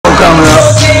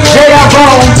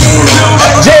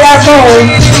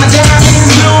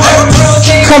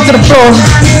on to the floor.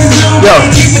 Yo,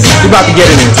 we about to get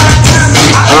it in.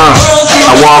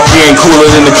 I walk in cooler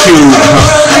than the cube.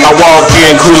 I walk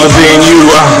in cooler than you.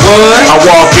 I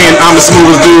walk in, I'm as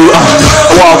smooth as dude.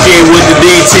 I walk in with the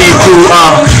DT crew.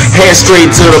 Head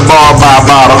straight to the bar, buy a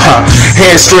bottle.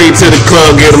 Head straight to the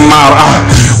club, get a model.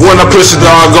 When I push the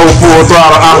dog, go full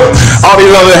throttle. All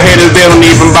these other haters, they don't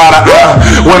even bother.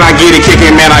 When I get it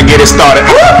kicking, man, I get it started.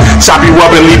 Chop you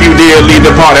up and leave you there, leave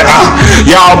the party.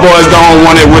 Y'all boys don't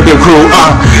want it with the crew.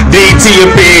 DT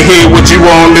up in here, what you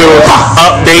wanna do?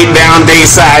 Update, down day,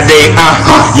 side day.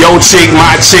 Yo chick,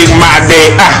 my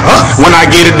day. When I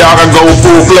get it, dog, I go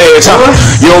full fledged.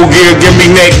 Yo gear, give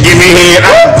me neck, give me head.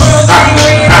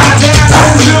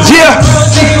 Yeah.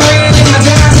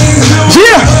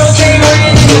 Yeah.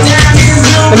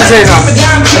 Let me tell you something.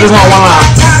 I just want one line.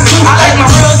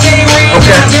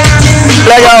 Okay.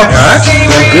 Like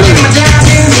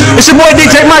it's your boy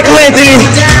DJ Michael Anthony.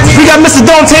 We got Mr.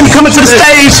 Dormtainment coming to the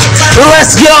stage.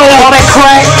 Let's go. All that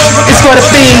crack is for the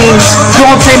fiends.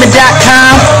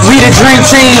 Dormtainment.com. We the dream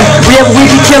team. We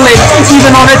be killing,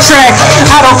 even on the track.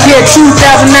 I don't care.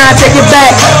 2009, take it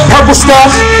back. Purple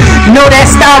stuff. Know that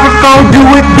styrofoam, do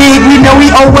it big. We know we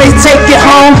always take it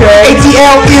home.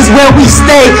 ATL is where we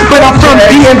stay, but I'm from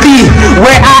B&B,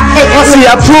 where I hate. See,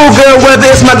 I pull good whether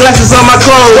it's my glasses or my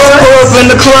clothes. Pull up in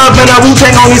the club and I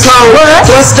Wu-Tang on these hoes.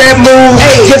 Bust that move,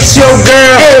 hit your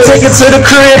girl, take it to the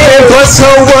crib and bust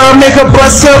her world, make her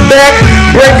bust her back,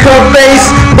 break her face,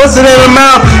 bust it in her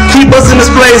mouth, keep busting this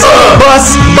place.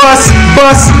 Bust, bust,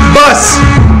 bust, bust.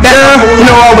 Girl, you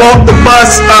know I want the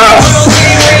bus.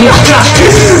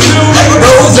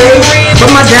 Rose, but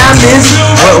my diamonds.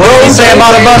 What you say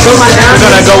about the bus? We're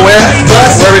gonna go where?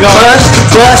 Bus. Where we going?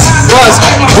 Bus.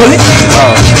 Bullet.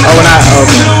 Oh, we're not.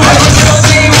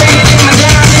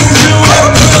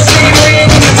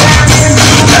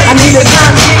 I need a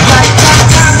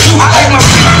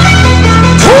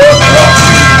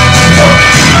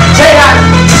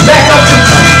back up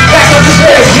the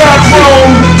stairs. Get up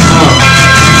home.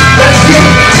 Let's get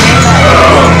it.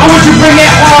 I want you to bring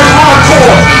that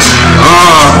hardcore.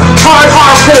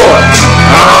 Hardcore.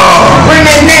 Bring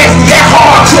that nasty, that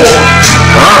hardcore.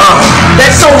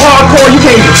 That's so hardcore you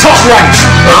can't even talk right.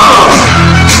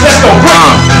 Let's go.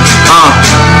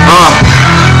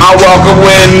 I walk up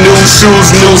wearing new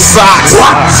shoes, new socks.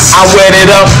 I wet it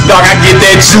up, dog, I get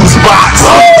that juice box.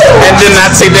 And then I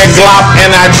take that Glock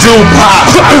and I do pop.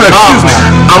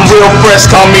 I'm real fresh,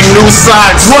 call me new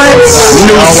socks. What?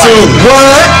 New suit.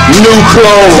 What? New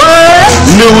clothes. What?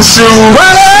 New shoes.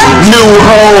 What? New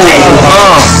hole.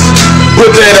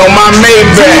 Put that on my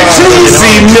Maybach.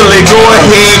 See Millie, go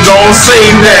ahead, gon'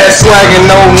 save that. Swaggin'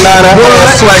 no nine, I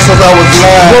had swag since I was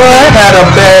 9. Had a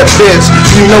bad bitch,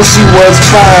 you know she was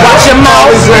fine. Watch your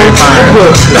mouth. Always on paper,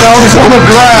 always on the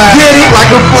grind. Get it? Like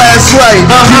a flashlight,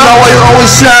 you know I always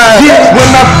shine.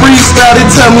 When I freestyle, they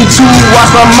tell me to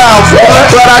watch my mouth.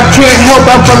 But I can't help,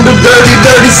 I'm from the dirty,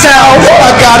 dirty South.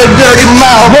 I got a dirty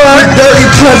mouth, dirty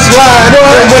punchline.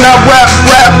 And when I rap,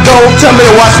 don't tell me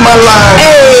to watch my line.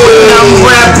 When I'm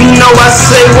rap, you know I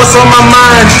say what's on my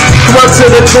mind. Work to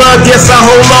the club, yes I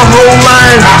hold a whole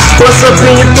line. What's up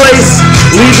in your place,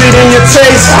 leave it in your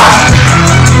taste.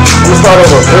 Let's start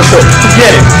over, real quick.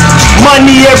 Forget it.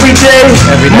 Money every day.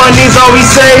 Money's all we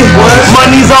say.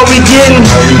 Money's all we getting.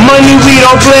 Money we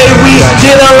don't play. We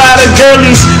get a lot of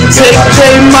girlies. Take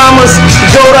their mamas.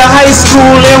 Go to high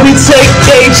school and we take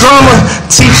their drama.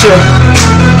 Teacher.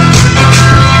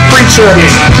 Preacher.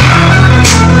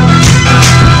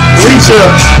 Teacher.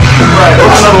 Right.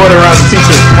 What's another word around the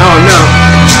teacher? I don't know.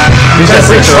 That's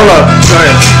preacher. Hold up. Go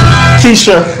ahead.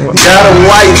 Keisha, got a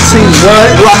white tee,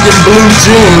 rockin' blue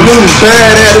jeans,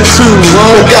 bad attitude,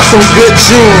 got some good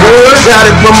genes, got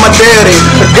it from my daddy,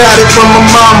 I got it from my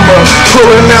mama,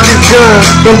 pulling out these guns,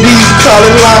 them these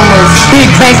callin' llamas. Big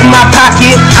bank in my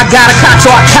pocket, I got a cock so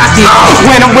I cock it.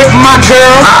 When I'm with my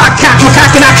girl, I cock my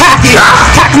cock and I cock it.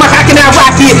 Cock my cock and I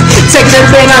rock it. Take it every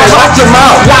day and I Watch your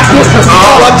mouth. Watch it.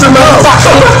 Watch your mouth.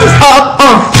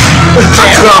 I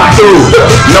come through,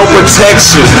 no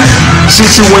protection.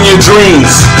 Shoot you in your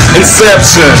dreams.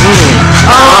 Inception.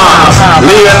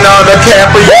 Leonardo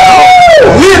DiCaprio.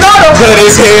 Leonardo cut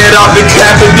his head off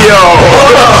DiCaprio.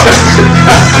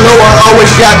 No, I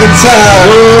always got the time.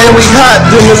 And we hot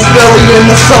in the belly in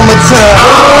the summertime.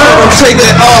 Don't take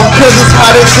that off cause it's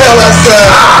hot as hell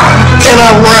outside. And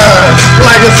I rhyme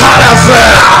like it's hot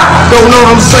outside. Don't know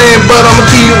what I'm saying, but I'ma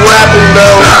keep rapping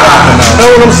though. Know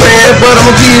what I'm saying, but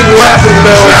I'ma keep rapping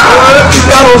though.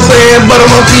 Know what I'm saying, but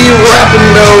I'ma keep rapping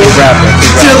though.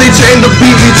 Till he change the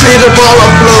beat, we change up all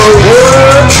our flow.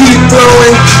 Keep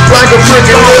flowing. like a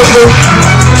freaking river.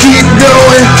 Keep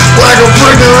going like a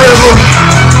freaking river.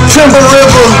 Timber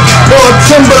River or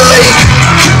Timberlake.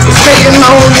 Skating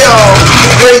on y'all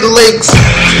Great Lakes.